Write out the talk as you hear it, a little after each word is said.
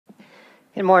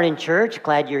Good morning, church.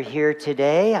 Glad you're here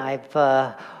today. I've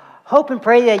hope and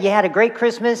pray that you had a great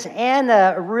Christmas and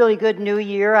a really good New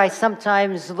Year. I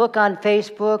sometimes look on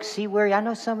Facebook, see where I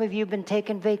know some of you have been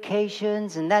taking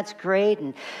vacations, and that's great.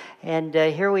 And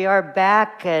here we are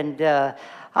back. And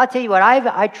I'll tell you what,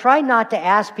 I try not to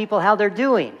ask people how they're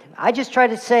doing. I just try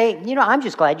to say, I'm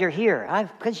just glad you're here,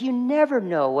 because you never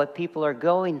know what people are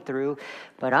going through.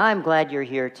 But I'm glad you're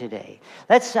here today.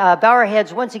 Let's bow our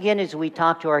heads once again as we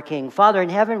talk to our King. Father in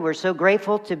heaven, we're so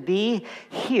grateful to be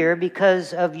here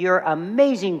because of your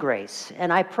amazing grace.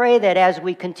 And I pray that as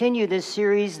we continue this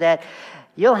series that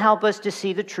you'll help us to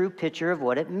see the true picture of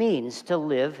what it means to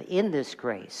live in this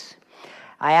grace.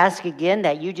 I ask again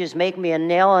that you just make me a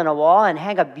nail on a wall and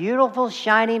hang a beautiful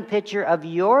shining picture of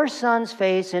your Son's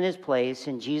face in his place.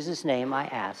 In Jesus' name I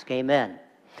ask, amen.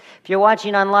 If you're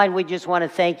watching online, we just want to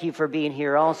thank you for being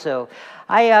here also.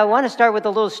 I want to start with a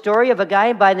little story of a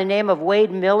guy by the name of Wade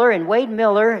Miller. And Wade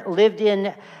Miller lived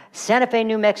in Santa Fe,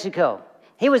 New Mexico.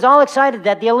 He was all excited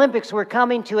that the Olympics were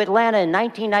coming to Atlanta in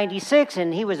 1996,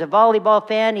 and he was a volleyball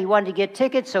fan. He wanted to get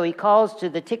tickets, so he calls to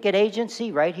the ticket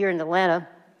agency right here in Atlanta,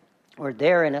 or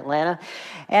there in Atlanta,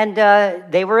 and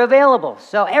they were available.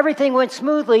 So everything went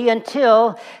smoothly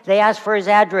until they asked for his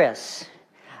address.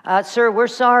 Sir, we're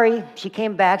sorry. She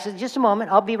came back, said, just a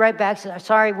moment, I'll be right back. Said,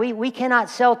 sorry, we cannot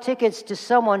sell tickets to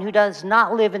someone who does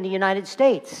not live in the United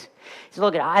States. He said,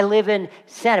 look, I live in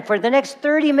Santa. For the next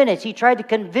 30 minutes, he tried to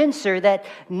convince her that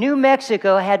New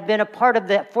Mexico had been a part of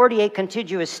the 48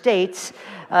 contiguous states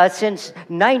since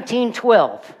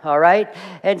 1912, all right?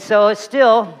 And so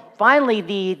still, finally,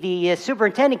 the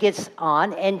superintendent gets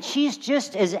on, and she's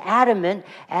just as adamant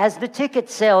as the ticket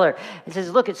seller. He says,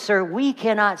 look, sir, we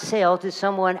cannot sell to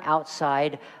someone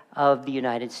outside of the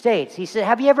United States. He said,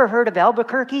 have you ever heard of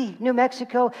Albuquerque, New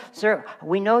Mexico? Sir,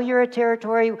 we know you're a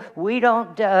territory. We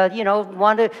don't,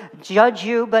 want to judge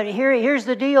you, but here's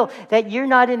the deal, that you're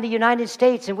not in the United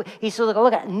States. And he said,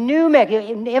 look at New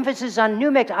Mexico, emphasis on New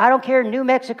Mexico. I don't care, New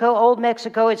Mexico, Old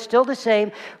Mexico, it's still the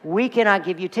same. We cannot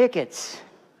give you tickets.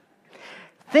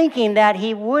 Thinking that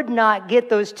he would not get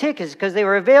those tickets because they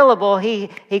were available, he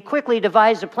quickly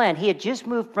devised a plan. He had just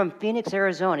moved from Phoenix,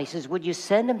 Arizona. He says, would you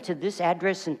send him to this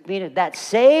address in Phoenix? That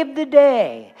saved the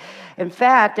day. In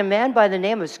fact, a man by the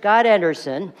name of Scott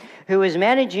Anderson, who is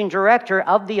managing director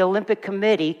of the Olympic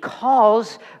Committee,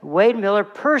 calls Wade Miller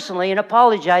personally and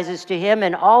apologizes to him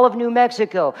and all of New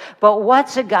Mexico. But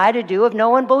what's a guy to do if no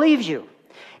one believes you?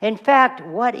 In fact,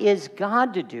 what is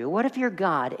God to do? What if you're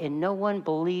God and no one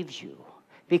believes you?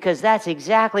 Because that's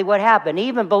exactly what happened.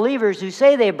 Even believers who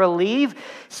say they believe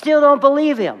still don't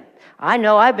believe him. I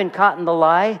know I've been caught in the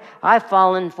lie. I've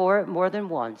fallen for it more than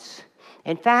once.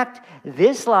 In fact,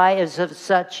 this lie is of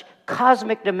such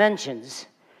cosmic dimensions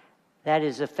that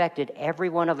has affected every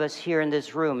one of us here in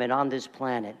this room and on this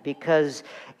planet. Because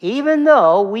even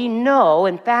though we know,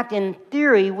 in fact, in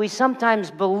theory, we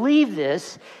sometimes believe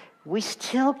this, we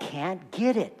still can't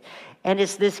get it. And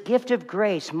it's this gift of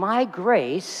grace. My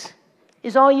grace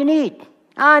is all you need.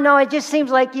 No, it just seems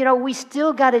like, we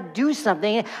still got to do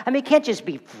something. I mean, it can't just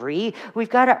be free. We've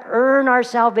got to earn our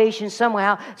salvation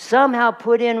somehow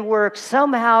put in work,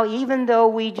 somehow, even though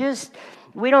we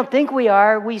don't think we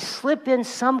are, we slip in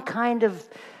some kind of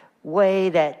way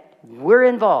that we're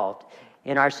involved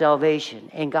in our salvation.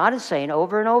 And God is saying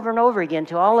over and over and over again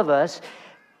to all of us,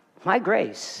 my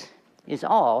grace is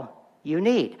all you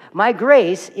need. My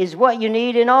grace is what you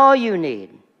need and all you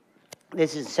need.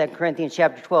 This is 2 Corinthians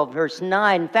chapter 12, verse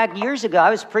 9. In fact, years ago, I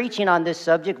was preaching on this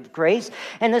subject of grace,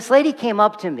 and this lady came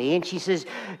up to me, and she says,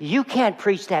 you can't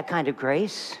preach that kind of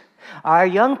grace. Our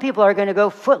young people are going to go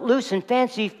footloose and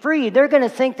fancy free. They're going to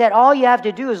think that all you have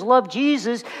to do is love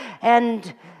Jesus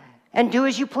and do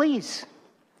as you please.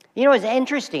 It's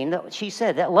interesting that she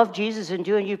said that love Jesus and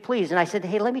do as you please. And I said,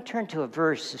 hey, let me turn to a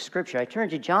verse of Scripture. I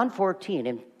turned to John 14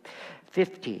 and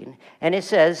 15, and it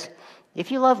says, if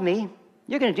you love me,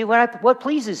 you're going to do what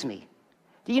pleases me.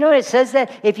 Do you know what it says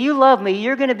that? If you love me,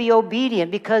 you're going to be obedient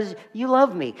because you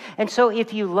love me. And so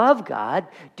if you love God,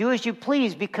 do as you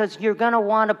please because you're going to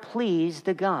want to please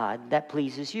the God that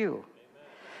pleases you. Amen.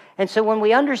 And so when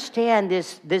we understand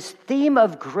this theme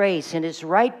of grace in its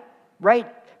right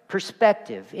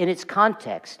perspective, in its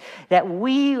context, that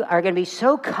we are going to be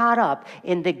so caught up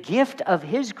in the gift of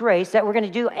His grace that we're going to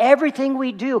do everything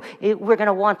we do, we're going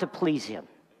to want to please Him.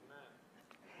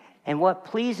 And what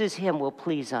pleases Him will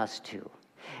please us too.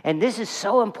 And this is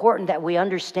so important that we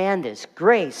understand this.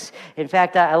 Grace. In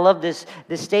fact, I love this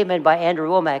statement by Andrew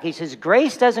Womack. He says,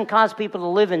 grace doesn't cause people to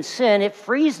live in sin. It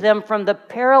frees them from the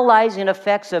paralyzing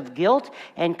effects of guilt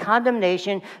and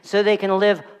condemnation so they can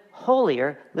live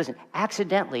holier, listen,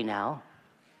 accidentally now,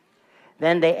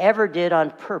 than they ever did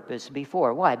on purpose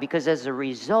before. Why? Because as a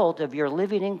result of your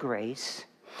living in grace,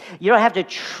 you don't have to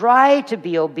try to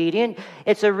be obedient.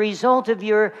 It's a result of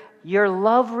your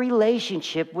love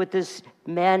relationship with this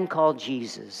man called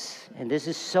Jesus. And this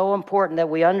is so important that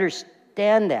we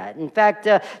understand that. In fact,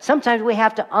 sometimes we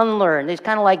have to unlearn. It's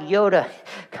kind of like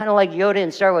Yoda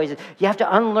in Star Wars. You have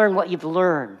to unlearn what you've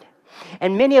learned.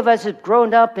 And many of us have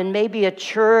grown up in maybe a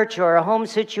church or a home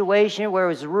situation where it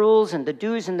was rules and the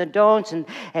do's and the don'ts,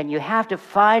 and you have to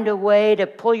find a way to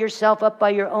pull yourself up by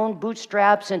your own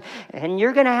bootstraps, and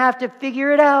you're going to have to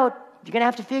figure it out. You're going to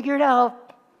have to figure it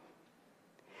out.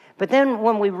 But then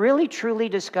when we really truly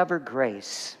discover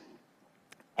grace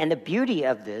and the beauty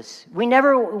of this, we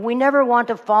never want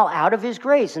to fall out of his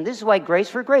grace. And this is why grace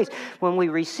for grace. When we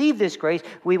receive this grace,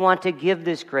 we want to give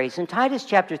this grace. In Titus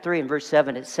chapter 3 and verse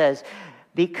 7, it says,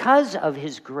 because of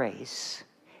his grace,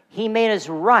 he made us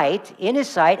right in his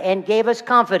sight and gave us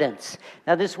confidence.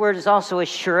 Now this word is also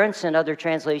assurance in other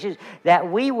translations, that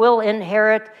we will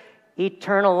inherit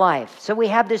eternal life. So we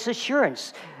have this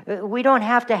assurance. We don't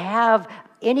have to have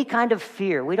any kind of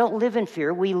fear. We don't live in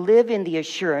fear. We live in the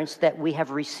assurance that we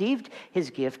have received his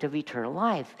gift of eternal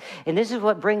life. And this is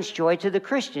what brings joy to the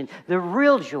Christian. The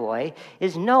real joy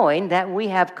is knowing that we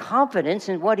have confidence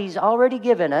in what he's already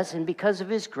given us, and because of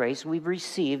his grace, we've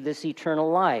received this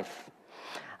eternal life.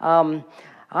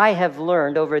 I have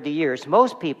learned over the years,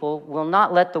 most people will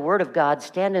not let the Word of God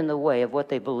stand in the way of what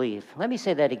they believe. Let me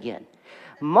say that again.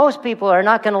 Most people are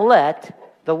not going to let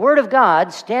the Word of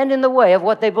God stand in the way of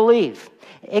what they believe.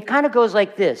 It kind of goes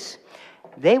like this.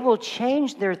 They will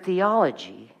change their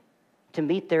theology to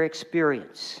meet their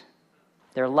experience,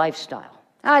 their lifestyle.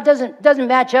 It doesn't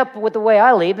match up with the way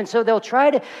I live, and so they'll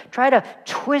try to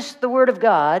twist the Word of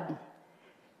God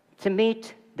to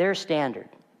meet their standard,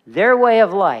 their way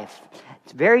of life.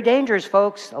 It's very dangerous,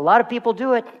 folks. A lot of people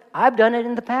do it. I've done it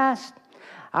in the past.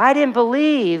 I didn't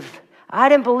believe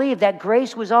that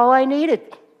grace was all I needed.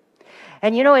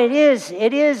 And you know, it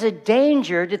is a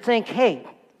danger to think, hey,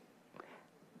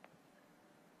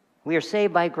 we are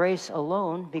saved by grace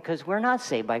alone, because we're not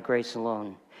saved by grace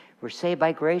alone. We're saved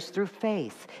by grace through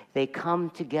faith. They come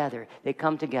together.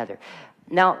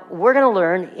 Now, we're going to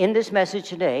learn in this message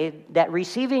today that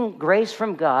receiving grace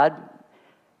from God,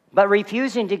 but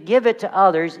refusing to give it to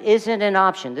others, isn't an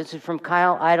option. This is from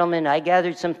Kyle Idleman. I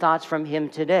gathered some thoughts from him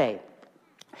today.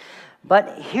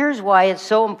 But here's why it's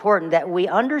so important that we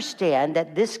understand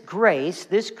that this grace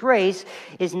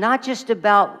is not just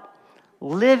about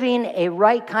living a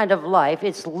right kind of life.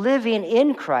 It's living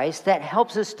in Christ that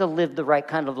helps us to live the right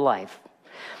kind of life.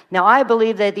 Now, I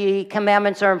believe that the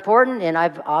commandments are important, and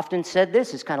I've often said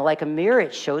this. It's kind of like a mirror.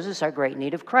 It shows us our great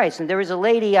need of Christ. And there was a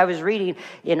lady I was reading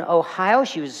in Ohio.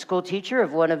 She was a school teacher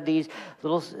of one of these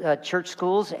little church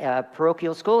schools,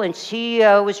 parochial school, and she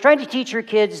was trying to teach her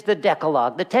kids the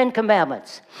Decalogue, the 10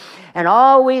 Commandments. And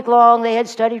all week long, they had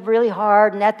studied really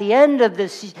hard, and at the end of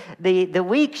the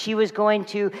week, she was going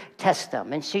to test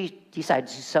them. And she decided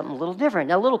to do something a little different,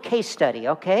 a little case study,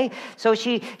 okay? So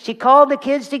she called the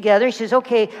kids together. She says,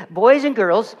 okay, boys and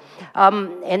girls,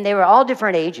 and they were all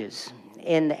different ages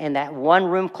in that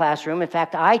one-room classroom. In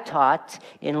fact, I taught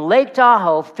in Lake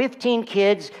Tahoe 15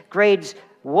 kids, grades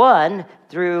 1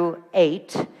 through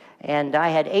 8, and I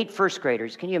had 8 first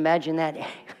graders. Can you imagine that?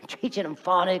 Teaching them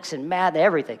phonics and math,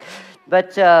 everything.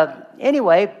 But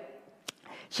anyway,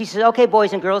 she says, okay,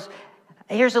 boys and girls,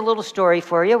 here's a little story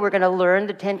for you. We're going to learn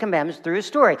the 10 Commandments through a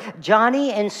story.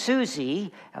 Johnny and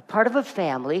Susie, a part of a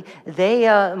family, they,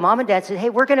 mom and dad said, hey,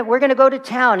 we're going to go to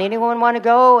town. Anyone want to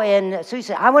go? And Susie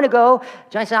said, I want to go.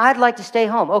 Johnny said, I'd like to stay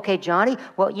home. Okay, Johnny,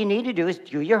 what you need to do is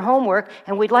do your homework,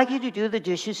 and we'd like you to do the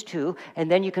dishes too, and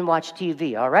then you can watch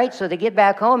TV, all right? So they get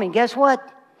back home, and guess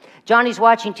what? Johnny's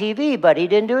watching TV, but he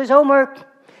didn't do his homework,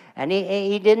 and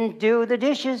he didn't do the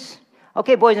dishes.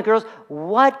 Okay, boys and girls,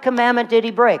 what commandment did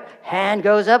he break? Hand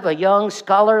goes up, a young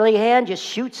scholarly hand just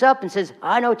shoots up and says,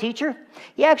 I know, teacher.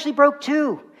 He actually broke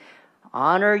 2.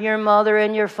 Honor your mother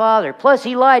and your father. Plus,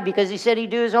 he lied because he said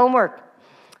he'd do his homework.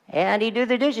 And he'd do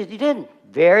the dishes. He didn't.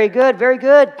 Very good, very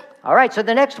good. All right, so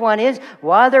the next one is,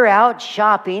 while they're out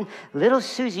shopping, little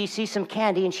Susie sees some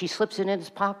candy and she slips it in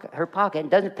her pocket and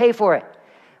doesn't pay for it.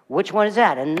 Which one is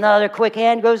that? Another quick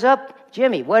hand goes up.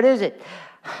 Jimmy, what is it?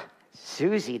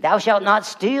 Susie, thou shalt not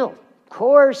steal.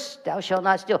 course, thou shalt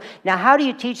not steal. Now, how do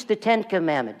you teach the 10th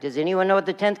commandment? Does anyone know what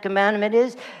the 10th commandment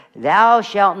is? Thou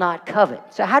shalt not covet.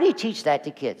 So how do you teach that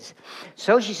to kids?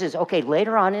 So she says, okay,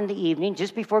 later on in the evening,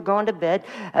 just before going to bed,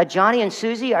 Johnny and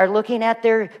Susie are looking at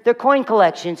their coin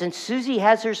collections, and Susie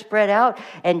has her spread out,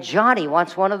 and Johnny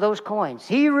wants one of those coins.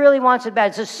 He really wants it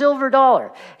bad. It's a silver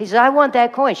dollar. He says, I want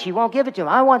that coin. She won't give it to him.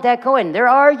 I want that coin. They're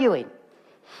arguing.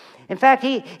 In fact,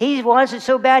 he wants it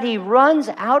so bad, he runs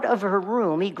out of her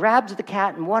room. He grabs the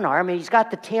cat in one arm, and he's got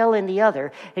the tail in the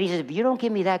other. And he says, if you don't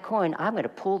give me that coin, I'm going to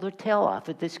pull the tail off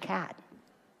of this cat.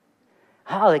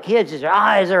 Oh, the kids, their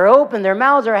eyes are open, their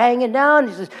mouths are hanging down.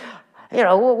 He says,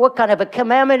 what kind of a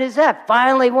commandment is that?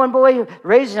 Finally, one boy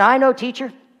raises, I know,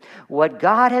 teacher. What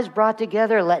God has brought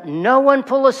together, let no one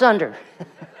pull asunder.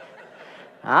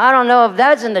 I don't know if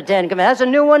that's in the 10 Commandments. That's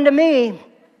a new one to me.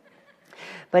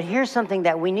 But here's something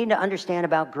that we need to understand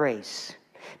about grace,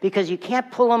 because you can't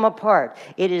pull them apart.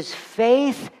 It is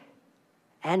faith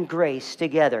and grace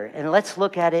together. And let's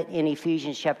look at it in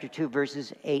Ephesians chapter 2,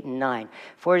 verses 8 and 9.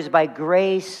 For it is by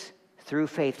grace through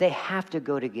faith. They have to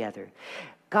go together.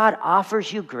 God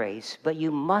offers you grace, but you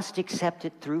must accept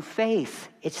it through faith.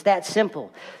 It's that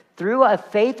simple. Through a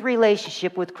faith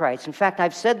relationship with Christ. In fact,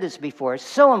 I've said this before. It's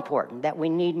so important that we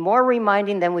need more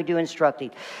reminding than we do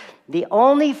instructing. The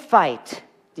only fight...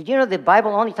 Did you know the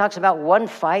Bible only talks about one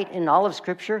fight in all of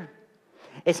Scripture?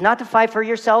 It's not to fight for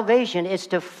your salvation. It's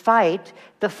to fight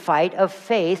the fight of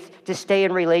faith to stay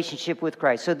in relationship with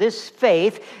Christ. So this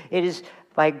faith, it is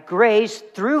by grace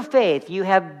through faith. You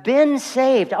have been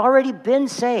saved, already been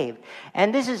saved.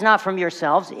 And this is not from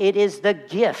yourselves. It is the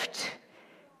gift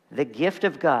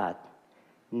of God.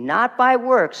 Not by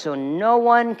works, so no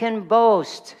one can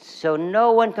boast. So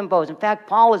no one can boast. In fact,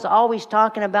 Paul is always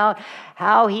talking about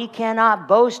how he cannot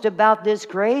boast about this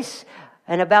grace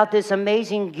and about this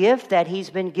amazing gift that he's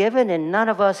been given, and none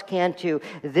of us can too.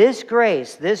 This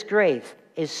grace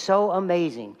is so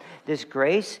amazing. This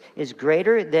grace is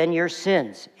greater than your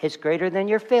sins. It's greater than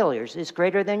your failures. It's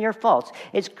greater than your faults.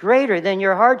 It's greater than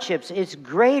your hardships. It's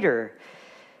greater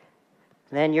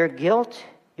than your guilt,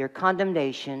 your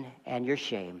condemnation, and your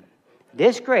shame.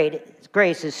 This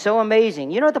grace is so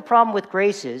amazing. You know what the problem with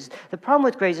grace is? The problem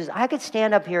with grace is I could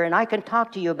stand up here and I can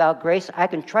talk to you about grace. I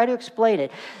can try to explain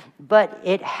it, but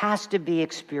it has to be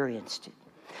experienced.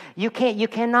 You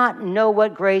cannot know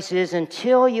what grace is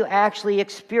until you actually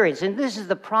experience. And this is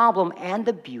the problem and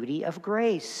the beauty of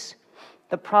grace.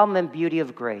 The problem and beauty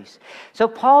of grace. So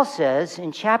Paul says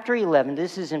in chapter 11,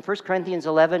 this is in 1 Corinthians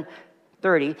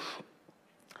 11:30,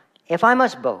 if I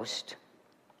must boast,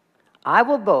 I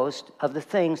will boast of the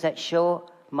things that show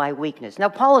my weakness. Now,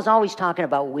 Paul is always talking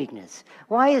about weakness.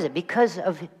 Why is it? Because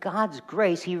of God's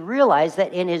grace, he realized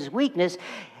that in his weakness,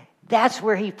 that's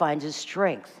where he finds his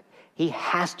strength. He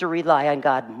has to rely on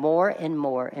God more and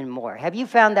more and more. Have you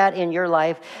found that in your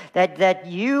life? That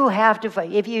you have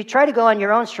to, if you try to go on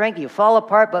your own strength, you fall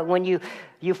apart, but when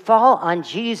you fall on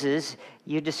Jesus,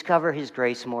 you discover his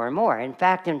grace more and more. In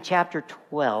fact, in chapter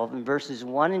 12, in verses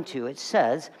 1 and 2, it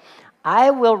says, I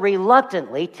will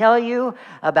reluctantly tell you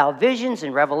about visions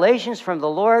and revelations from the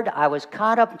Lord. I was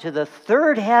caught up to the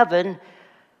third heaven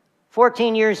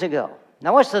 14 years ago.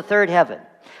 Now, what's the third heaven?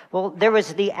 Well, there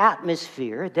was the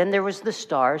atmosphere, then there was the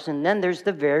stars, and then there's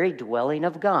the very dwelling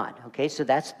of God. Okay, so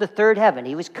that's the third heaven.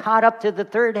 He was caught up to the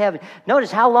third heaven.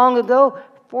 Notice how long ago?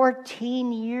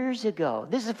 14 years ago.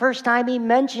 This is the first time he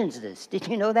mentions this. Did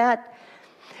you know that?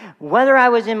 Whether I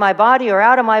was in my body or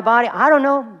out of my body, I don't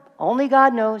know. Only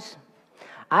God knows.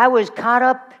 I was caught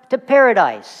up to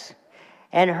paradise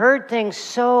and heard things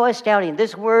so astounding.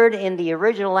 This word in the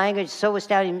original language, so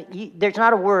astounding. There's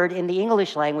not a word in the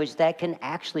English language that can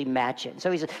actually match it.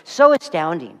 So he's so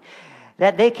astounding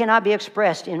that they cannot be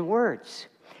expressed in words.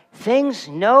 Things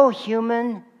no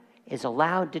human is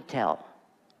allowed to tell.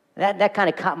 That kind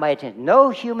of caught my attention. No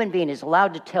human being is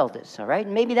allowed to tell this, all right?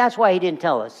 Maybe that's why he didn't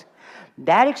tell us.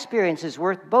 That experience is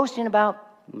worth boasting about,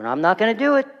 but I'm not going to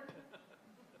do it.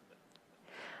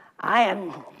 I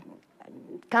am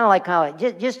kind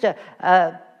of just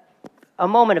a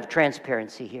moment of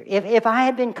transparency here. If I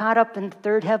had been caught up in the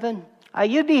third heaven,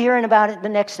 you'd be hearing about it the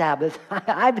next Sabbath.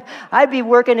 I'd be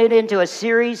working it into a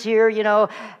series here,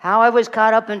 how I was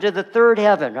caught up into the third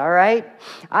heaven, all right?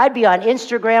 I'd be on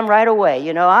Instagram right away,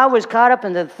 I was caught up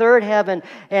in the third heaven,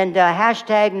 and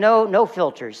hashtag no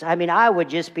filters. I would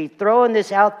just be throwing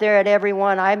this out there at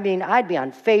everyone. I'd be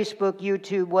on Facebook,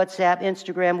 YouTube, WhatsApp,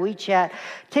 Instagram, WeChat,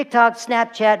 TikTok,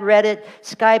 Snapchat, Reddit,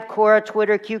 Skype, Quora,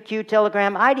 Twitter, QQ,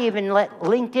 Telegram. I'd even let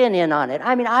LinkedIn in on it.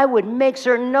 I would make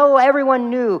certain everyone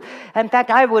knew. In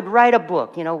fact, I would write a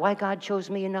book, why God chose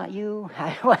me and not you.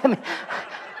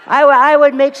 I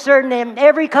would make certain in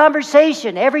every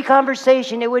conversation,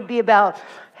 it would be about,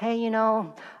 hey,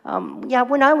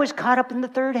 when I was caught up in the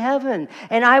third heaven.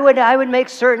 And I would make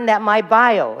certain that my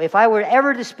bio, if I were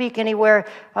ever to speak anywhere,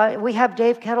 we have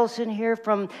Dave Ketelsen here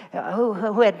from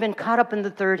who had been caught up in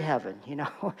the third heaven,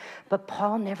 But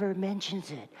Paul never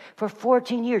mentions it. For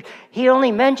 14 years, he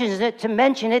only mentions it to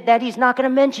mention it that he's not going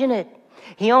to mention it.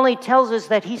 He only tells us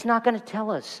that he's not going to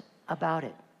tell us about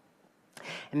it.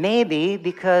 Maybe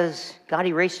because God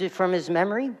erased it from his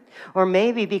memory, or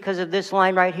maybe because of this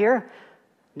line right here,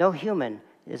 no human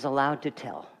is allowed to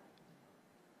tell.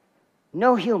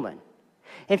 No human.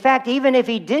 In fact, even if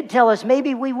he did tell us,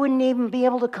 maybe we wouldn't even be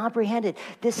able to comprehend it.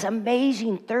 This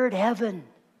amazing third heaven.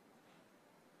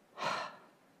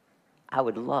 I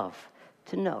would love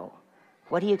to know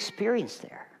what he experienced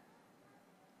there.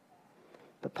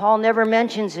 But Paul never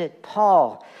mentions it.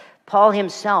 Paul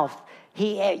himself,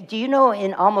 do you know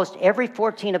in almost every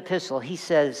 14 epistle, he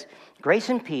says, grace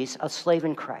and peace, a slave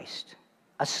in Christ.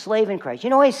 A slave in Christ. You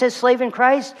know why he says slave in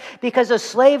Christ? Because a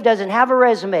slave doesn't have a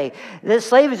resume. The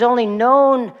slave is only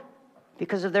known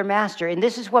because of their master. And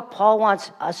this is what Paul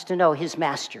wants us to know, his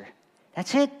master.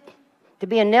 That's it. To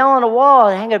be a nail on a wall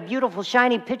and hang a beautiful,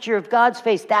 shining picture of God's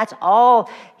face. That's all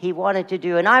he wanted to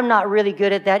do. And I'm not really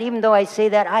good at that. Even though I say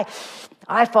that,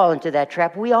 I fall into that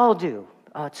trap. We all do.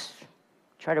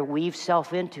 Try to weave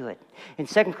self into it. In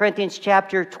 2 Corinthians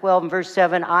chapter 12 and verse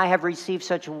 7, I have received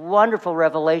such wonderful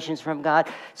revelations from God.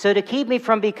 So to keep me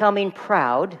from becoming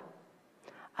proud,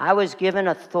 I was given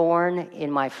a thorn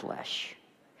in my flesh.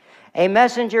 A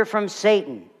messenger from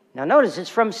Satan. Now notice, it's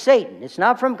from Satan. It's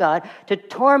not from God. To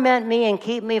torment me and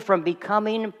keep me from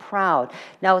becoming proud.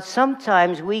 Now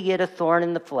sometimes we get a thorn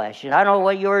in the flesh. And I don't know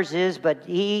what yours is, but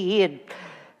he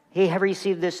had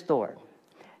received this thorn.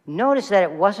 Notice that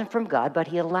it wasn't from God, but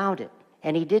he allowed it,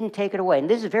 and he didn't take it away. And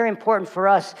this is very important for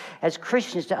us as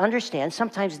Christians to understand.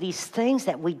 Sometimes these things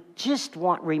that we just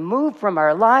want removed from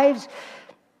our lives,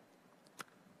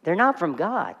 they're not from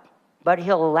God, but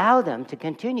he'll allow them to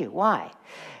continue. Why?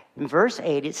 In verse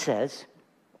 8 it says,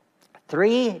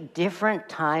 3 different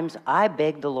times I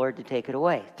begged the Lord to take it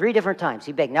away. 3 different times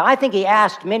he begged. Now I think he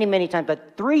asked many, many times,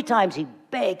 but 3 times he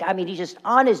begged. I mean, he's just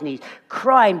on his knees,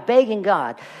 crying, begging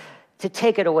God to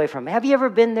take it away from him. Have you ever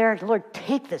been there? Lord,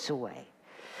 take this away.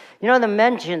 The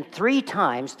mention 3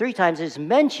 times is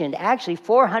mentioned actually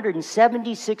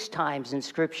 476 times in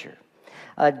Scripture.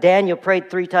 Daniel prayed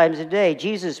 3 times a day.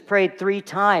 Jesus prayed 3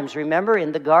 times, remember,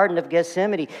 in the Garden of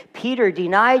Gethsemane. Peter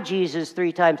denied Jesus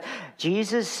 3 times.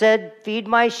 Jesus said, feed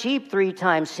my sheep 3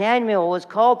 times. Samuel was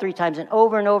called 3 times, and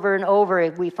over and over and over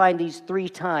we find these 3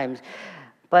 times.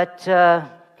 But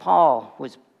Paul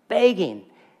was begging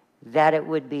that it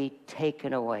would be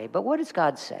taken away. But what does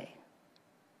God say?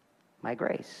 My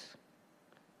grace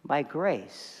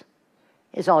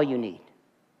is all you need.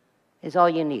 Is all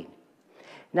you need.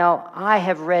 Now, I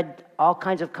have read all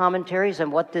kinds of commentaries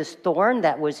on what this thorn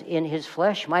that was in his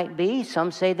flesh might be.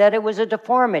 Some say that it was a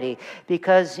deformity,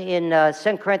 because in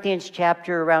 2 Corinthians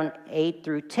chapter around 8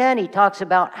 through 10, he talks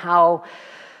about how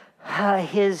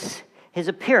his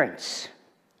appearance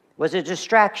was a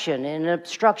distraction and an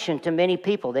obstruction to many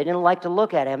people. They didn't like to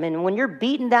look at him. And when you're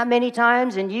beaten that many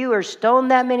times and you are stoned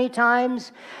that many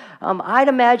times, I'd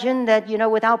imagine that,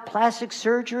 without plastic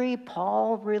surgery,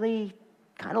 Paul really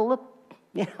kind of looked,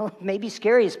 maybe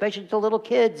scary, especially to little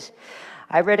kids.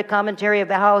 I read a commentary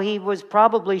about how he was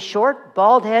probably short,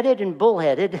 bald-headed, and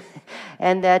bullheaded,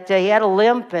 and that he had a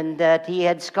limp, and that he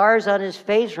had scars on his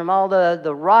face from all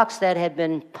the rocks that had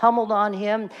been pummeled on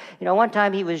him. One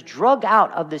time he was drugged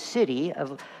out of the city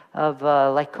of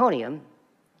Lycaonium.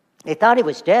 They thought he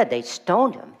was dead. They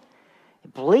stoned him.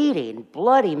 Bleeding,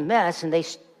 bloody mess, and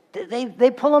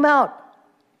they pull him out.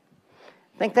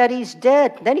 Think that he's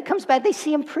dead. Then he comes back. They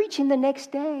see him preaching the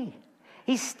next day.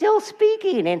 He's still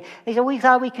speaking. And they said, we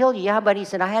thought we killed you. Yeah, but he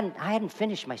said, I hadn't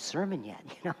finished my sermon yet,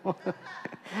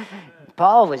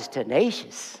 Paul was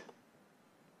tenacious.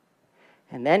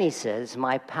 And then he says,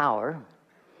 my power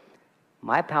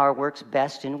works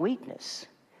best in weakness.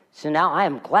 So now I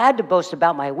am glad to boast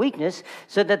about my weakness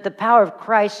so that the power of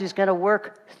Christ is going to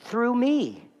work through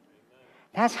me.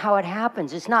 That's how it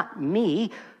happens. It's not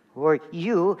me or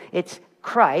you. It's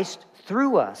Christ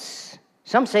through us.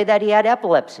 Some say that he had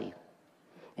epilepsy.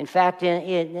 In fact,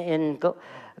 in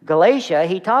Galatia,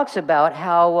 he talks about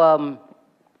how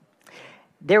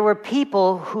there were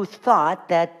people who thought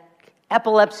that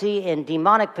epilepsy and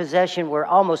demonic possession were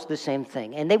almost the same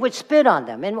thing, and they would spit on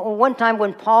them. And one time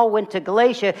when Paul went to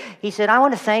Galatia, he said, I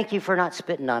want to thank you for not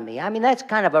spitting on me. I mean, that's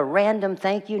kind of a random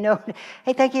thank you note.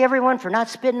 Hey, thank you, everyone, for not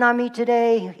spitting on me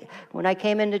today when I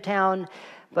came into town.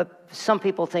 But some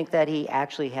people think that he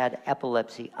actually had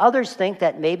epilepsy. Others think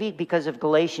that maybe because of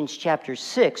Galatians chapter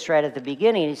 6, right at the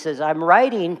beginning, he says, I'm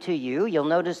writing to you. You'll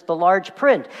notice the large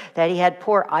print, that he had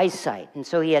poor eyesight. And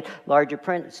so he had larger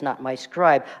print. It's not my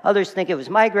scribe. Others think it was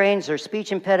migraines or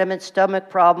speech impediments, stomach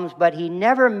problems, but he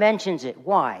never mentions it.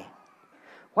 Why?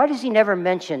 Why does he never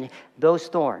mention those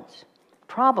thorns?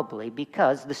 Probably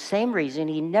because the same reason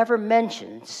he never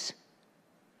mentions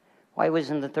why he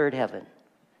was in the third heaven.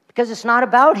 Because it's not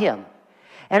about him.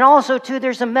 And also, too,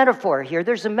 there's a metaphor here.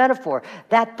 There's a metaphor.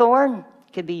 That thorn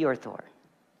could be your thorn.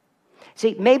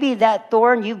 See, maybe that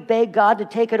thorn, you've begged God to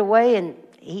take it away, and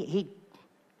he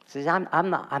says, I'm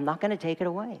not going to take it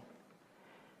away.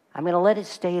 I'm going to let it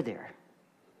stay there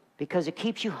because it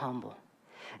keeps you humble.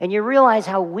 And you realize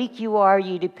how weak you are.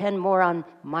 You depend more on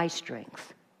my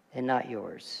strength and not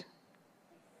yours.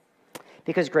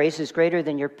 Because grace is greater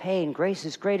than your pain. Grace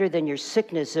is greater than your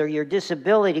sickness or your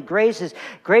disability. Grace is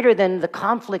greater than the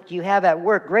conflict you have at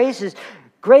work. Grace is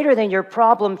greater than your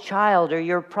problem child or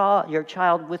your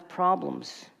child with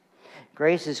problems.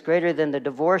 Grace is greater than the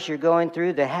divorce you're going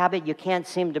through, the habit you can't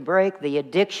seem to break, the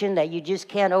addiction that you just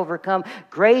can't overcome.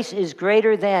 Grace is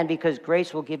greater than, because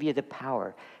grace will give you the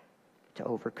power to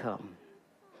overcome.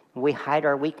 We hide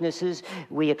our weaknesses.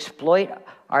 We exploit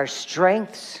our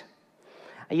strengths.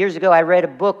 Years ago, I read a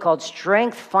book called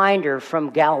Strength Finder from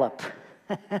Gallup.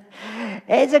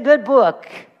 It's a good book.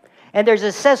 And there's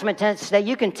assessment tests that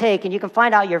you can take, and you can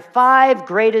find out your 5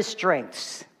 greatest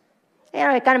strengths.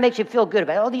 And it kind of makes you feel good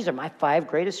about, these are my 5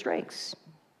 greatest strengths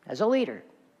as a leader.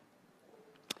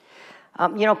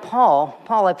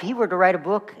 Paul, if he were to write a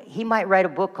book, he might write a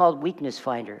book called Weakness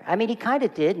Finder. I mean, he kind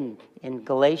of did in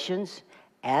Galatians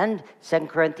and 2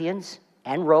 Corinthians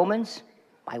and Romans.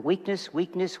 My weakness.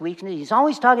 He's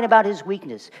always talking about his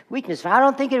weakness. I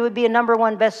don't think it would be a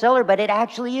 #1 bestseller, but it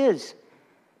actually is.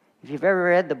 If you've ever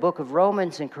read the book of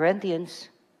Romans and Corinthians.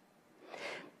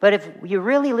 But if you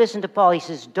really listen to Paul, he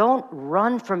says, don't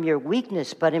run from your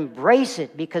weakness, but embrace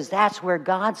it, because that's where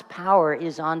God's power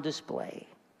is on display.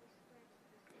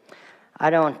 I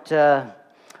don't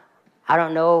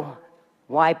know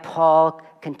why Paul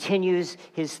continues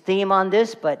his theme on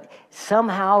this, but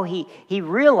somehow he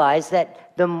realized that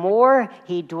the more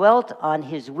he dwelt on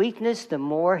his weakness, the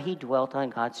more he dwelt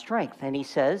on God's strength. And he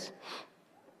says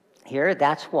here,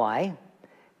 that's why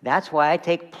I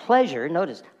take pleasure,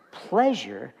 notice,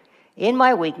 pleasure in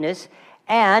my weakness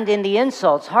and in the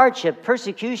insults, hardship,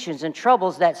 persecutions, and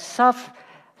troubles that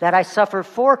I suffer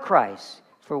for Christ.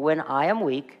 For when I am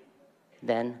weak,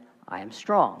 then I am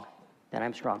strong. I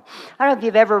don't know if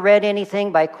you've ever read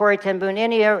anything by Corrie ten Boom.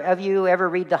 Any of you ever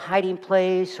read The Hiding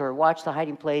Place or watch The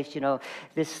Hiding Place? You know,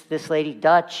 this lady,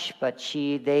 Dutch, but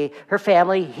her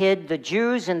family hid the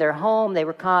Jews in their home. They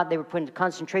were put into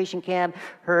concentration camp.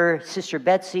 Her sister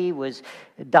Betsy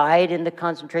died in the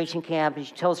concentration camp, and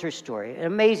she tells her story. An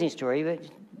amazing story.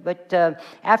 But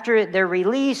after they're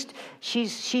released,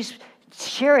 she's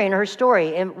sharing her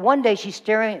story. And one day she's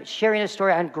sharing a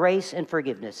story on grace and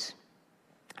forgiveness.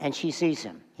 And she sees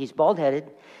him. He's bald-headed.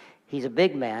 He's a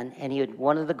big man, and he had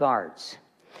one of the guards.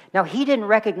 Now, he didn't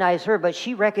recognize her, but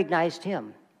she recognized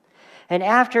him. And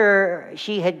after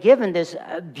she had given this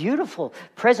beautiful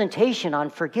presentation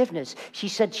on forgiveness, she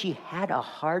said she had a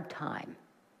hard time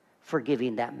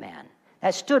forgiving that man.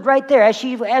 That stood right there as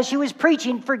she was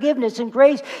preaching forgiveness and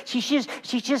grace. She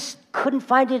just couldn't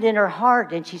find it in her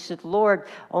heart. And she said, Lord,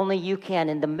 only you can.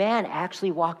 And the man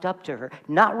actually walked up to her,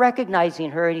 not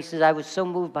recognizing her. And he says, I was so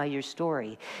moved by your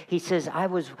story. He says, I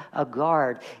was a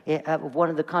guard of one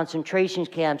of the concentration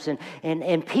camps.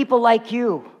 And people like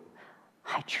you,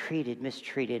 I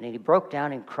mistreated. And he broke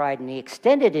down and cried. And he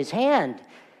extended his hand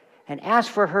and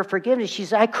asked for her forgiveness. She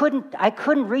said, I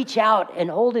couldn't reach out and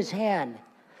hold his hand.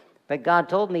 But God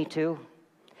told me to.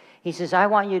 He says, I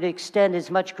want you to extend as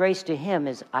much grace to him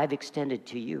as I've extended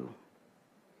to you.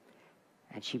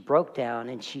 And she broke down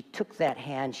and she took that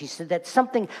hand. She said that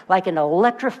something like an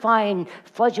electrifying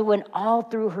flood went all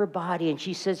through her body. And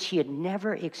she said she had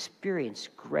never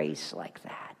experienced grace like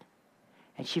that.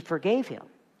 And she forgave him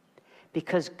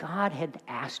because God had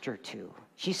asked her to.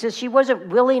 She says she wasn't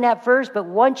willing at first, but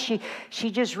once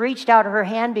she just reached out her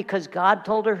hand because God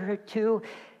told her to,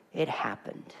 it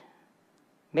happened.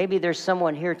 Maybe there's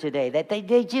someone here today that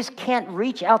they just can't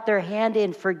reach out their hand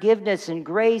in forgiveness and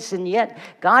grace, and yet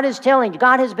God has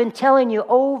been telling you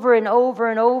over and over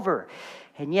and over,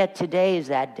 and yet today is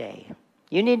that day.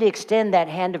 You need to extend that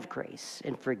hand of grace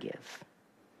and forgive.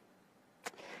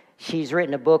 She's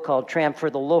written a book called Tramp for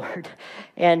the Lord,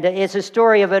 and it's a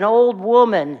story of an old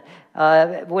woman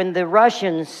when the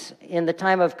Russians, in the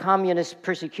time of communist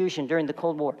persecution during the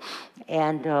Cold War,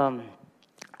 and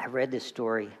I read this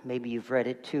story. Maybe you've read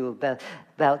it too.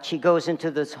 About she goes into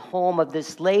this home of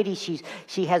this lady.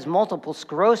 She has multiple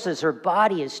sclerosis. Her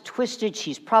body is twisted.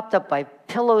 She's propped up by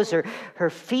pillows. Her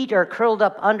feet are curled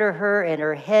up under her, and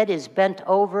her head is bent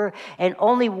over. And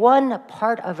only one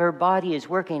part of her body is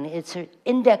working. It's her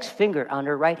index finger on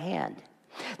her right hand.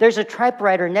 There's a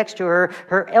typewriter next to her.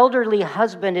 Her elderly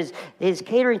husband is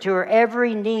catering to her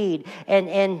every need,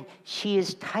 and she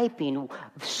is typing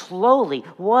slowly,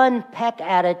 one peck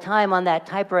at a time on that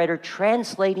typewriter,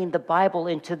 translating the Bible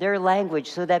into their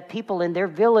language so that people in their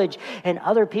village and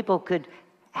other people could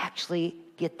actually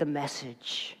get the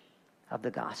message of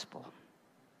the gospel.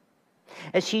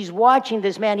 As she's watching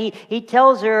this man, he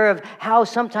tells her of how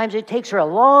sometimes it takes her a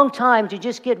long time to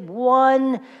just get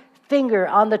one finger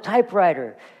on the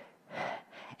typewriter.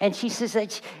 And she says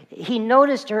that he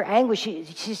noticed her anguish.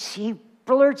 She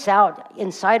blurts out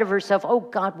inside of herself, "Oh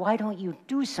God, why don't you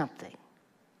do something?"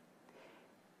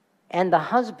 And the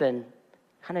husband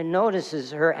kind of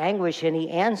notices her anguish and he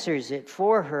answers it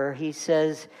for her. He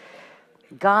says,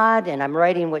 God, and I'm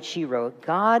writing what she wrote,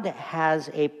 God has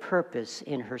a purpose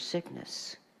in her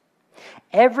sickness.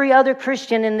 Every other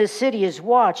Christian in this city is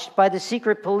watched by the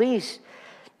secret police,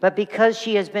 but because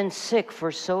she has been sick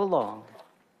for so long,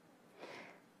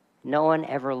 no one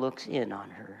ever looks in on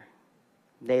her.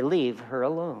 They leave her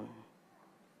alone.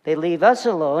 They leave us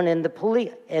alone, and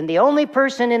the only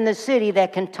person in the city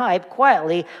that can type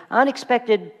quietly,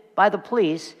 unexpected by the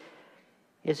police,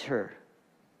 is her.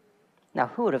 Now,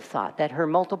 who would have thought that her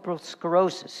multiple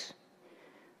sclerosis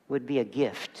would be a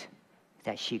gift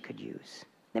that she could use?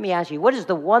 Let me ask you, what is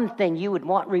the one thing you would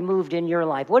want removed in your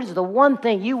life? What is the one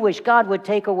thing you wish God would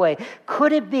take away?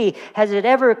 Could it be, has it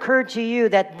ever occurred to you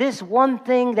that this one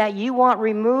thing that you want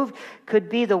removed could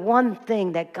be the one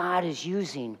thing that God is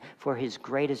using for His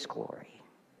greatest glory?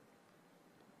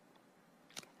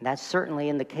 And that's certainly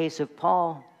in the case of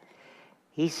Paul.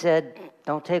 He said,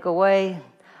 don't take away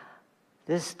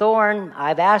this thorn.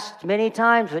 I've asked many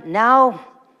times, but now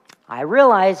I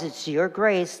realize it's your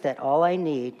grace that all I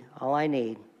need.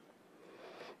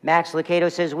 Max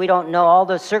Lucado says, we don't know all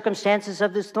the circumstances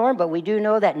of this thorn, but we do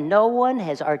know that no one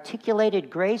has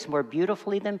articulated grace more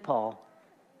beautifully than Paul.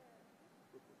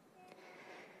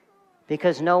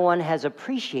 Because no one has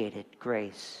appreciated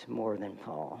grace more than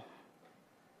Paul.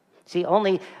 See,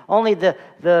 only the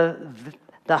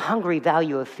hungry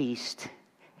value a feast.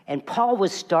 And Paul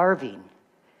was starving.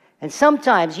 And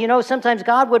sometimes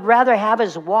God would rather have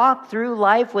us walk through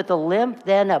life with a limp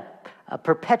than a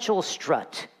perpetual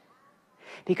strut.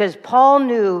 Because Paul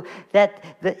knew that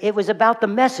it was about the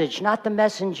message, not the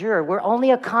messenger. We're only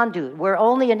a conduit. We're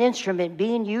only an instrument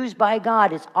being used by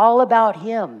God. It's all about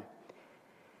Him.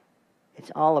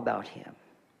 It's all about Him.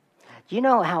 Do you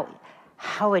know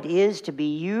how it is to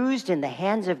be used in the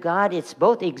hands of God? It's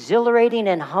both exhilarating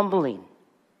and humbling.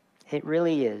 It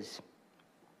really is.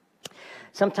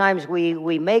 Sometimes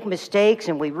we make mistakes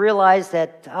and we realize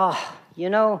that,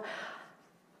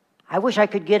 I wish I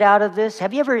could get out of this.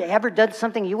 Have you ever done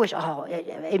something you wish,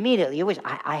 immediately, you wish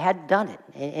I had done it.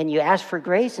 And you ask for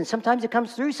grace, and sometimes it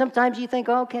comes through. Sometimes you think,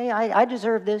 okay, I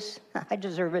deserve this. I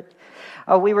deserve it.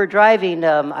 We were driving,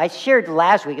 I shared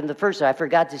last week, in the first, I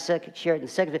forgot to share it in the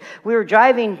second. We were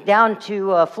driving down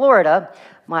to Florida,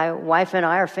 my wife and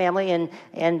I, our family,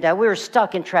 and we were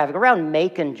stuck in traffic around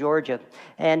Macon, Georgia.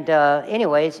 And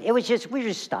anyways, we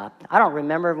just stopped. I don't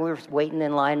remember. We were waiting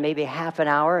in line maybe half an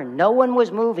hour, and no one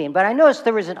was moving. But I noticed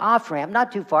there was an off-ramp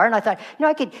not too far, and I thought,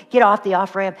 I could get off the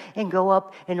off-ramp and go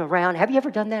up and around. Have you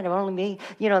ever done that? Only me?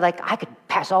 I could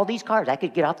pass all these cars. I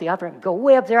could get off the off-ramp, go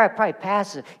way up there. I'd probably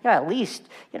pass, at least,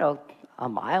 a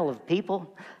mile of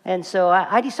people. And so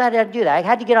I decided to do that. I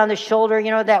had to get on the shoulder,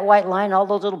 that white line, all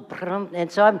those little,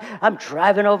 and so I'm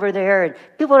driving over there, and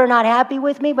people are not happy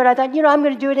with me, but I thought, I'm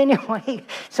going to do it anyway.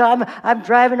 So I'm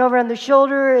driving over on the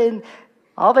shoulder, and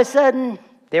all of a sudden,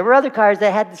 there were other cars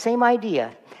that had the same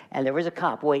idea, and there was a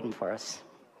cop waiting for us.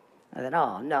 I thought,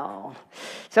 oh, no.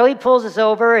 So he pulls us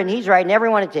over, and he's writing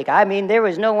everyone a ticket. I mean, there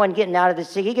was no one getting out of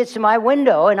this ticket. He gets to my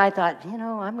window, and I thought,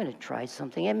 I'm going to try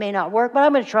something. It may not work, but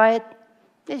I'm going to try it.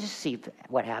 Let's just see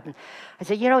what happened. I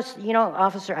said,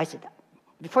 officer, I said,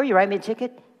 before you write me a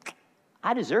ticket,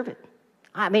 I deserve it.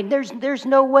 I mean, there's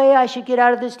no way I should get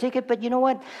out of this ticket, but you know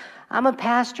what? I'm a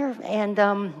pastor, and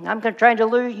I'm going to try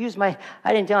to use my,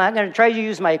 I'm going to try to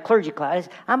use my clergy class.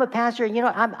 I'm a pastor, and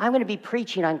I'm going to be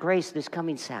preaching on grace this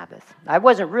coming Sabbath. I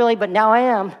wasn't really, but now I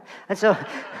am. And so,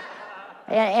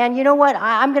 and you know what?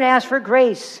 I'm going to ask for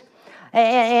grace.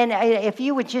 And if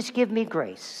you would just give me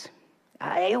grace,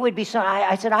 it would be so.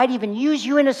 I said, I'd even use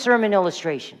you in a sermon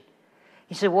illustration.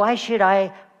 He said, why should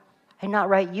I not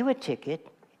write you a ticket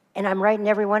And I'm writing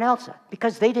everyone else up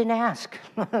because they didn't ask.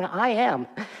 I am.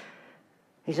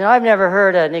 He said, I've never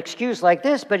heard an excuse like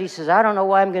this, but he says, I don't know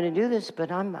why I'm going to do this,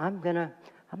 but I'm not going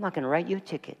to write you a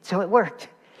ticket. So it worked.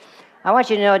 I want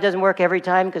you to know it doesn't work every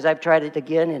time because I've tried it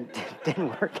again and it didn't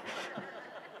work.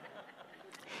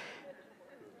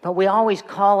 But we always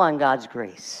call on God's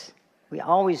grace. We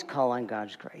always call on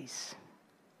God's grace.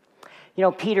 You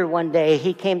know, Peter one day,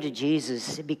 he came to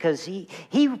Jesus because he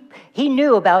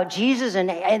knew about Jesus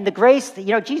and the grace.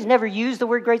 You know, Jesus never used the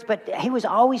word grace, but he was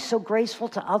always so graceful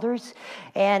to others.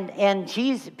 And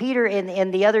Jesus, Peter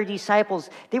and the other disciples,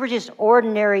 they were just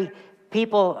ordinary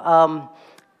people.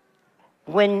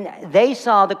 When they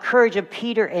saw the courage of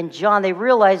Peter and John, they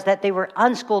realized that they were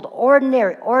unschooled,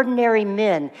 ordinary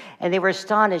men, and they were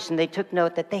astonished, and they took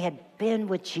note that they had been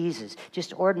with Jesus,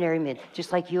 just ordinary men,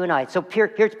 just like you and I. So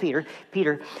here's Peter.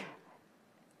 Peter,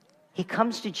 he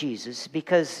comes to Jesus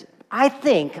because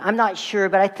I'm not sure,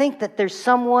 but I think that there's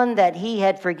someone that he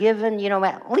had forgiven, you know,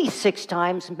 at least 6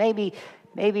 times, maybe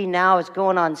now it's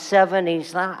going on 7, and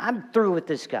he's like, I'm through with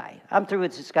this guy.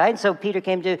 And so Peter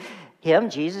came to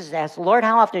him, Jesus asked, Lord,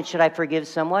 how often should I forgive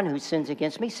someone who sins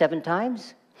against me? 7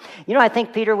 times? You know, I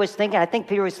think Peter was thinking,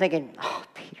 oh,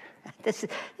 Peter, this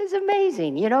is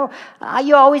amazing. You know,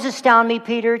 you always astound me,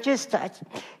 Peter. Just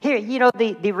here, you know,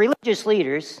 the religious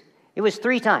leaders, it was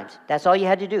 3 times. That's all you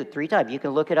had to do, 3 times. You can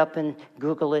look it up and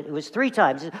Google it. It was 3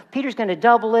 times. Peter's going to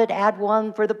double it, add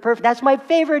 1 for the perfect. That's my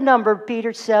favorite number,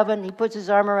 Peter, 7. He puts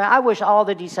his arm around. I wish all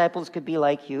the disciples could be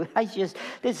like you. This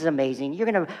is amazing.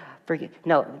 You're going to forget.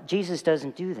 No, Jesus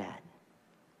doesn't do that.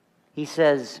 He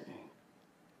says,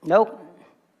 nope,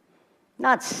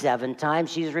 not 7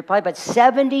 times, Jesus replied, but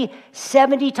 70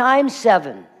 times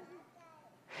 7.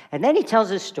 And then he tells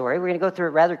this story. We're going to go through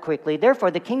it rather quickly. Therefore,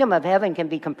 the kingdom of heaven can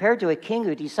be compared to a king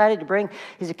who decided to bring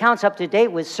his accounts up to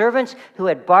date with servants who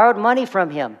had borrowed money from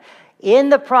him. In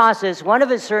the process, one of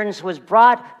his servants was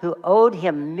brought who owed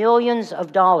him millions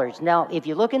of dollars. Now, if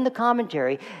you look in the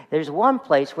commentary, there's one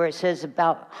place where it says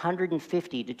about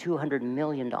 150 to 200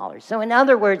 million dollars. So in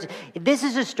other words, this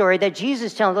is a story that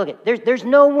Jesus is telling, look, there's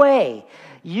no way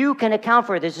you can account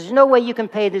for this. There's no way you can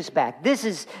pay this back. This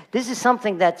is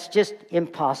something that's just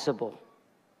impossible.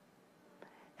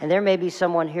 And there may be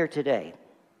someone here today.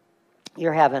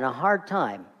 You're having a hard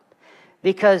time.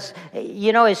 Because,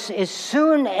 you know, as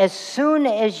soon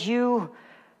as you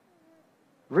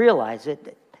realize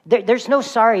it, there's no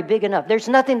sorry big enough. There's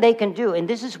nothing they can do. And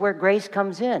this is where grace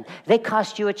comes in. They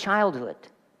cost you a childhood.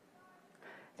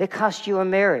 They cost you a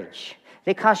marriage.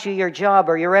 They cost you your job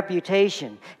or your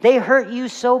reputation. They hurt you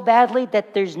so badly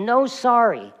that there's no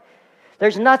sorry.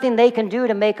 There's nothing they can do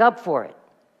to make up for it.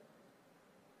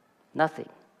 Nothing.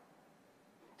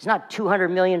 It's not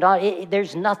 $200 million.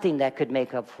 There's nothing that could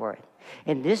make up for it.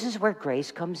 And this is where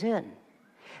grace comes in.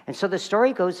 And so the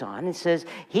story goes on and says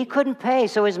he couldn't pay.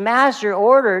 So his master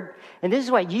ordered, and this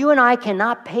is why you and I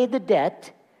cannot pay the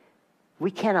debt. We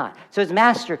cannot. So his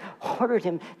master ordered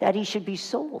him that he should be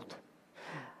sold,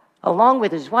 along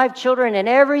with his wife, children, and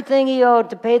everything he owed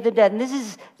to pay the debt. And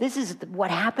this is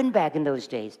what happened back in those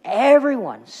days.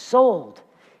 Everyone sold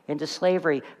into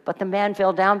slavery. But the man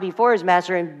fell down before his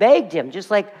master and begged him,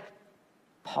 just like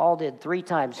Paul did 3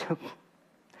 times.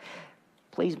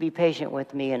 Please be patient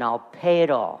with me and I'll pay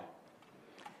it all.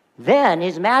 Then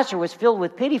his master was filled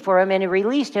with pity for him and he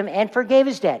released him and forgave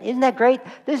his debt. Isn't that great?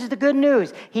 This is the good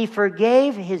news. He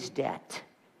forgave his debt.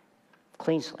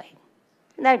 Clean slate.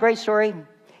 Isn't that a great story?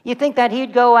 You think that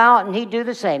he'd go out and he'd do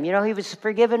the same. You know, he was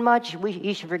forgiven much.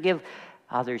 He should forgive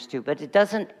others too. But it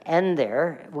doesn't end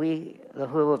there. We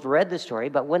who have read the story,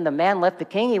 but when the man left the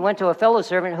king, he went to a fellow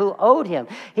servant who owed him.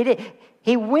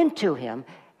 He went to him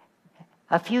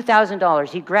a few $1,000s.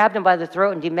 He grabbed him by the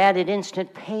throat and demanded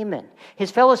instant payment.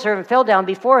 His fellow servant fell down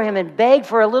before him and begged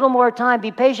for a little more time.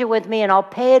 Be patient with me and I'll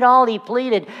pay it all, he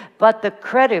pleaded. But the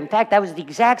creditor, in fact, that was the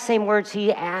exact same words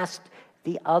he asked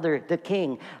the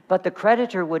king. But the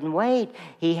creditor wouldn't wait.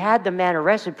 He had the man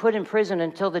arrested, put in prison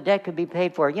until the debt could be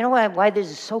paid for. You know why this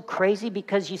is so crazy?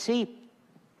 Because you see,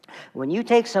 when you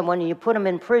take someone and you put them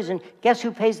in prison, guess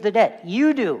who pays the debt?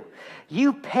 You do.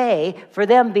 You pay for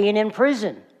them being in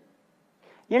prison.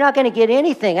 You're not going to get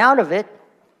anything out of it.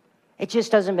 It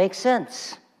just doesn't make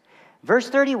sense. Verse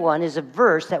 31 is a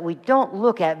verse that we don't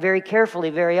look at very carefully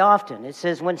very often. It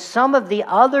says, when some of the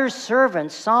other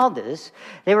servants saw this,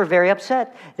 they were very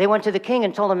upset. They went to the king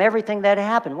and told him everything that had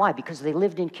happened. Why? Because they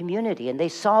lived in community and they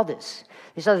saw this.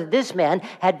 They saw that this man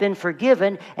had been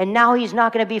forgiven and now he's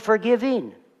not going to be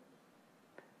forgiving.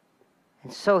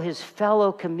 And so his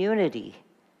fellow community,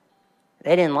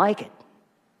 they didn't like it.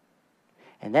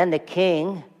 And then the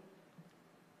king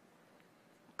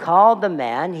called the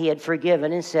man he had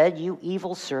forgiven and said, "You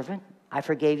evil servant, I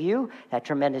forgave you that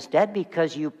tremendous debt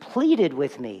because you pleaded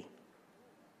with me."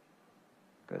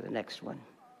 Go to the next one.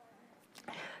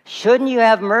 "Shouldn't you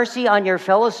have mercy on your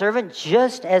fellow servant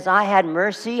just as I had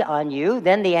mercy on you?"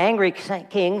 Then the angry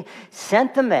king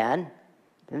sent the man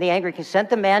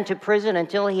to prison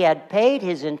until he had paid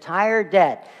his entire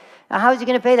debt. Now, how is he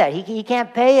going to pay that? He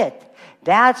can't pay it.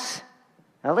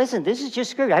 Now listen, this is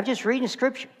just scripture. I'm just reading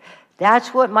scripture.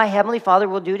 That's what my heavenly Father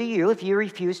will do to you if you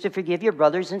refuse to forgive your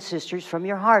brothers and sisters from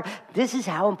your heart. This is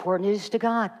how important it is to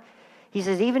God. He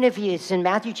says, even if it's in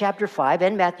Matthew chapter 5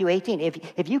 and Matthew 18,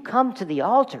 if you come to the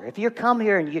altar, if you come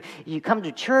here and you come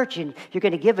to church and you're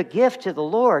going to give a gift to the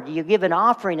Lord, you give an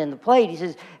offering in the plate, he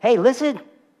says, hey, listen,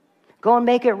 go and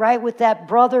make it right with that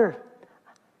brother.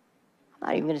 I'm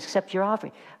not even going to accept your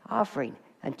offering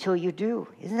until you do.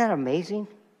 Isn't that amazing?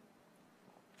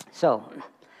 So,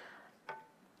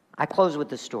 I close with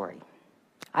this story.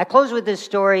 I close with this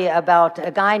story about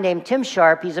a guy named Tim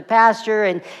Sharp. He's a pastor,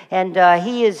 and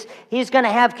he's going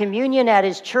to have communion at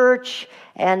his church,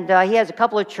 and he has a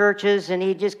couple of churches, and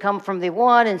he just come from the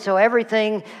one, and so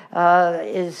everything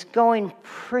is going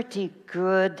pretty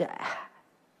good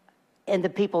in the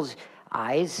people's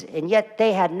eyes, and yet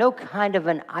they had no kind of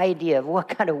an idea of what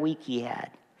kind of week he had.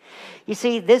 You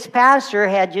see, this pastor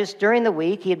had just during the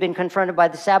week, he had been confronted by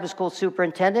the Sabbath school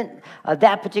superintendent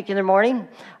that particular morning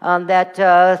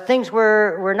that things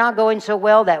were not going so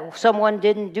well, that someone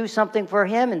didn't do something for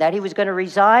him, and that he was going to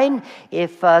resign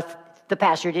if the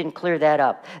pastor didn't clear that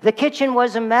up. The kitchen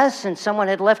was a mess, and someone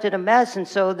had left it a mess, and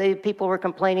so the people were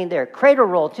complaining there. Cradle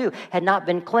roll, too, had not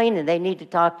been cleaned, and they need to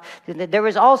talk. There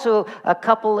was also a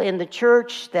couple in the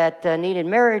church that needed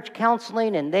marriage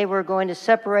counseling, and they were going to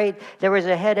separate. There was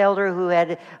a head elder who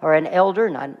had, or an elder,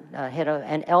 not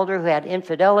an elder who had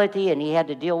infidelity, and he had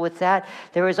to deal with that.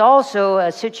 There was also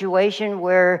a situation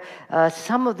where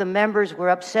some of the members were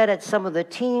upset at some of the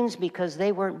teens because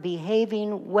they weren't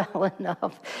behaving well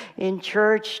enough in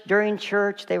church. During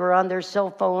church, they were on their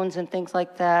cell phones and things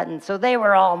like that, and so they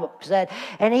were all upset.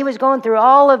 And he was going through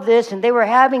all of this, and they were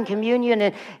having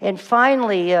communion, and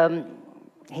finally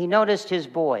he noticed his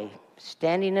boy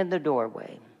standing in the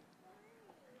doorway.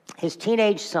 His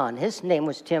teenage son, his name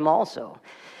was Tim also.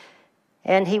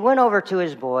 And he went over to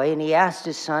his boy, and he asked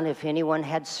his son if anyone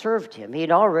had served him. He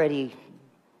had already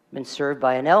been served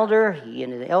by an elder,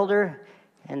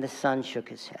 and the son shook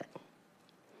his head.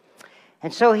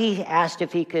 And so he asked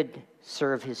if he could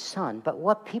serve his son. But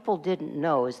what people didn't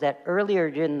know is that earlier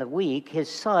in the week, his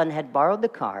son had borrowed the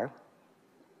car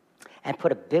and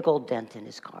put a big old dent in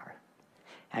his car.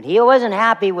 And he wasn't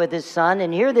happy with his son.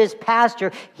 And here this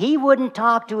pastor, he wouldn't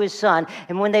talk to his son.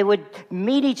 And when they would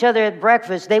meet each other at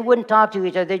breakfast, they wouldn't talk to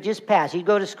each other. They'd just pass. He'd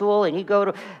go to school and he'd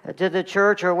go to the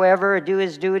church or wherever, or do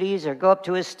his duties or go up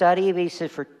to his study. But he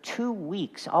said for 2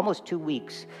 weeks, almost 2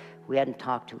 weeks, we hadn't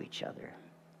talked to each other.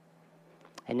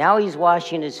 And now he's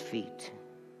washing his feet.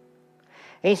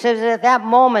 And he says at that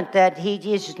moment that he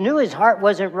just knew his heart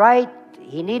wasn't right.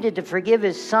 He needed to forgive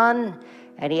his son,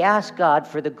 and he asked God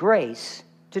for the grace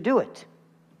to do it.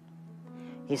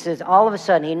 He says all of a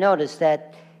sudden he noticed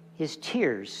that his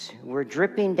tears were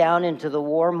dripping down into the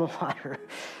warm water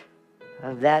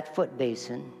of that foot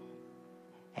basin,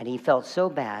 and he felt so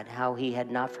bad how he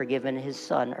had not forgiven his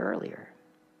son earlier.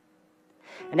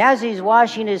 And as he's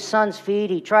washing his son's feet,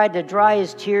 he tried to dry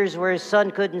his tears where his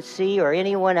son couldn't see or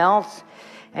anyone else.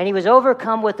 And he was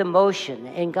overcome with emotion.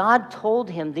 And God told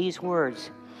him these words,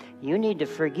 "You need to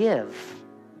forgive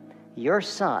your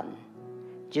son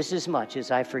just as much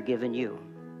as I've forgiven you."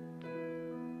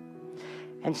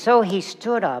 And so he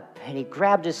stood up and he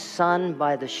grabbed his son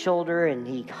by the shoulder and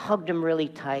he hugged him really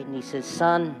tight. And he says,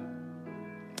 "Son,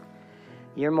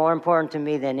 you're more important to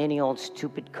me than any old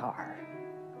stupid car."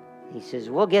 He says,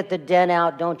 "We'll get the dent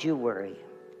out, don't you worry."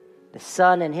 The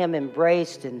son and him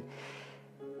embraced, and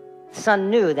the son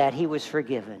knew that he was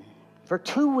forgiven. For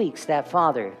 2 weeks, that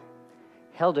father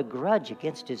held a grudge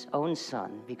against his own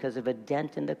son because of a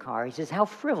dent in the car. He says, how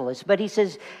frivolous. But he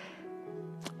says,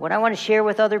 what I want to share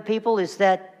with other people is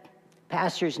that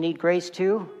pastors need grace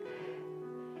too,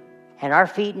 and our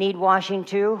feet need washing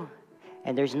too,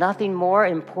 and there's nothing more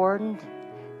important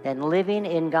than living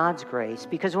in God's grace.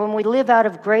 Because when we live out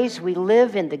of grace, we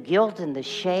live in the guilt and the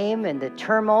shame and the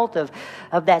tumult of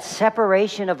that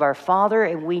separation of our Father.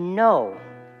 And we know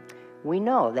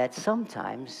that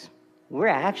sometimes we're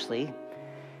actually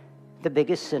the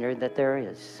biggest sinner that there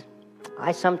is.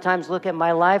 I sometimes look at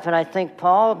my life and I think,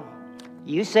 Paul,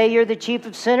 you say you're the chief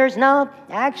of sinners? No,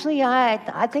 actually,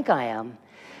 I think I am.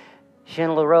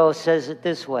 Shin LaRoe says it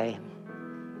this way: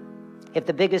 if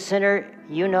the biggest sinner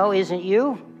you know isn't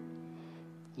you,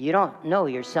 You don't know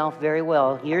yourself very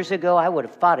well. Years ago, I would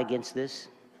have fought against this.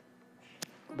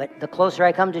 But the closer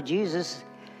I come to Jesus,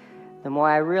 the more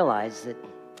I realize that,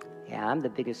 yeah, I'm the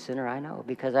biggest sinner I know,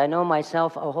 because I know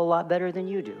myself a whole lot better than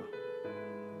you do.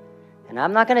 And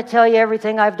I'm not going to tell you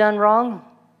everything I've done wrong.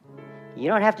 You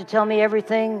don't have to tell me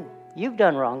everything you've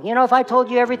done wrong. You know, if I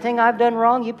told you everything I've done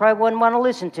wrong, you probably wouldn't want to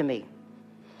listen to me.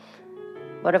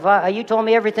 But if you told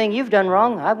me everything you've done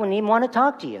wrong, I wouldn't even want to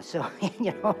talk to you. So,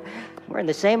 you know, we're in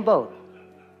the same boat.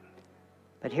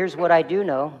 But here's what I do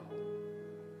know,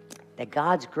 that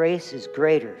God's grace is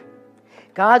greater.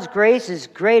 God's grace is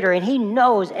greater, and He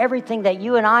knows everything that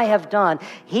you and I have done.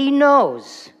 He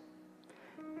knows.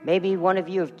 Maybe one of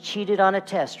you have cheated on a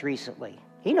test recently.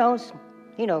 He knows.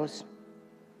 He knows.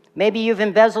 Maybe you've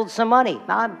embezzled some money.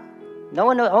 No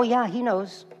one knows. Oh, yeah, He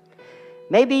knows.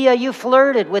 Maybe you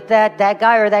flirted with that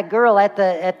guy or that girl at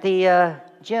the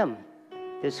gym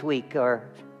this week or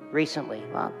recently.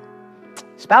 Well,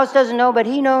 spouse doesn't know, but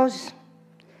He knows.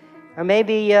 Or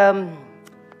maybe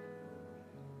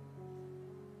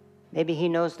He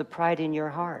knows the pride in your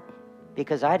heart,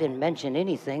 because I didn't mention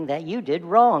anything that you did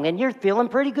wrong, and you're feeling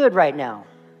pretty good right now.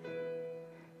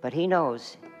 But He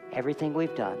knows everything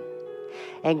we've done.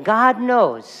 And God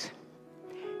knows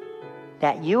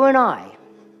that you and I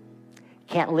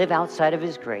can't live outside of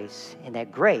His grace, and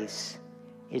that grace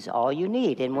is all you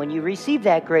need. And when you receive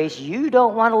that grace, you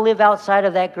don't want to live outside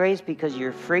of that grace, because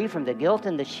you're free from the guilt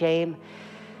and the shame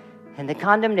and the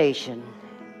condemnation.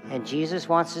 And Jesus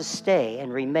wants to stay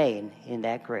and remain in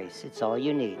that grace. It's all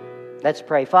you need. Let's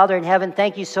pray. Father in heaven,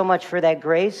 thank you so much for that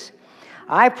grace.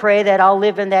 I pray that I'll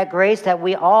live in that grace, that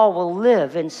we all will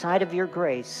live inside of your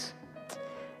grace.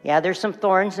 Yeah, there's some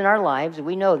thorns in our lives.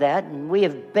 We know that. And we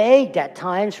have begged at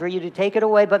times for you to take it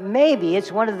away. But maybe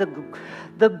it's one of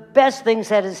the best things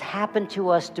that has happened to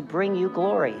us to bring you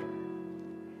glory.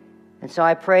 And so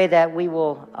I pray that we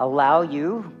will allow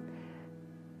you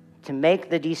to make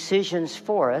the decisions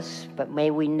for us, but may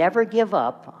we never give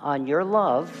up on your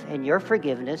love and your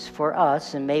forgiveness for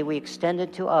us, and may we extend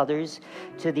it to others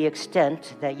to the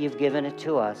extent that you've given it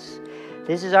to us.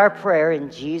 This is our prayer in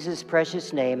Jesus'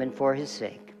 precious name and for His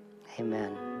sake.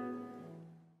 Amen.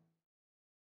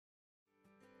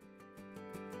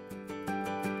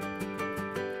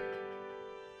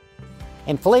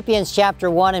 In Philippians chapter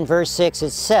 1 and verse 6,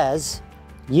 it says,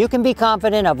 "You can be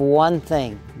confident of one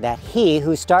thing, that He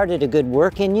who started a good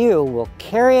work in you will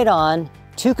carry it on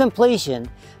to completion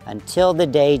until the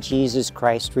day Jesus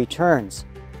Christ returns."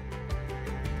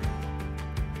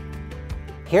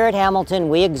 Here at Hamilton,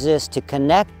 we exist to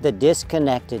connect the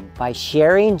disconnected by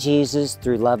sharing Jesus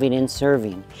through loving and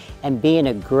serving, and being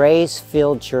a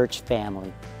grace-filled church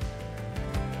family.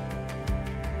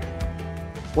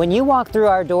 When you walk through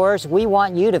our doors, we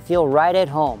want you to feel right at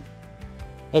home.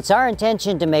 It's our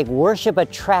intention to make worship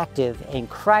attractive and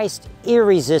Christ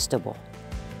irresistible.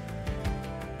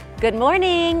 Good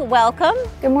morning. Welcome.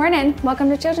 Good morning. Welcome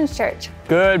to Children's Church.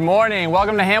 Good morning.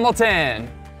 Welcome to Hamilton.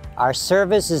 Our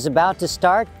service is about to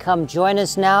start. Come join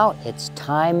us now. It's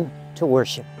time to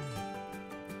worship.